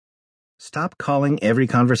Stop Calling Every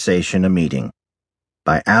Conversation a Meeting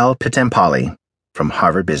by Pittampalli from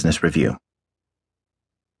Harvard Business Review.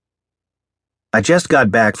 I just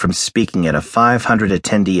got back from speaking at a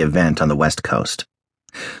 500-attendee event on the West Coast.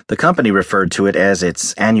 The company referred to it as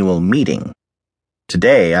its annual meeting.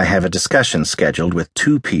 Today, I have a discussion scheduled with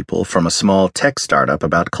two people from a small tech startup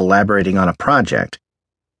about collaborating on a project.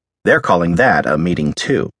 They're calling that a meeting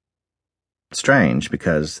too. Strange,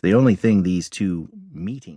 because the only thing these two meetings